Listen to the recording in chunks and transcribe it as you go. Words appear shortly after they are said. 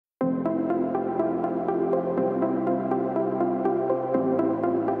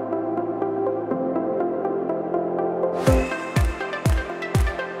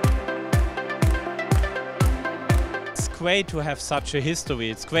great to have such a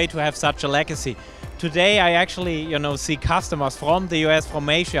history. It's great to have such a legacy. Today I actually, see customers from the US, from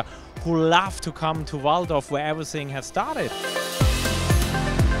Asia, who love to come to Walldorf, where everything has started.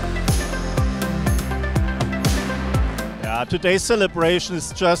 Yeah, today's celebration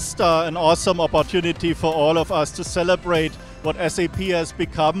is just an awesome opportunity for all of us to celebrate what SAP has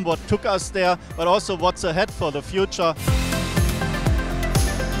become, what took us there, but also what's ahead for the future.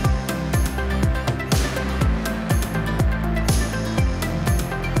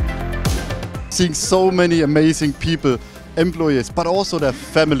 Seeing so many amazing people, employees, but also their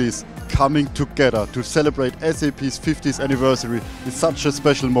families coming together to celebrate SAP's 50th anniversary is such a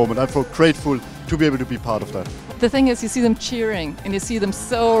special moment. I'm so grateful to be able to be part of that. The thing is, you see them cheering and you see them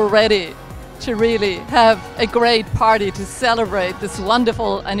so ready to really have a great party to celebrate this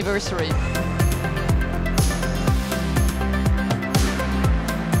wonderful anniversary.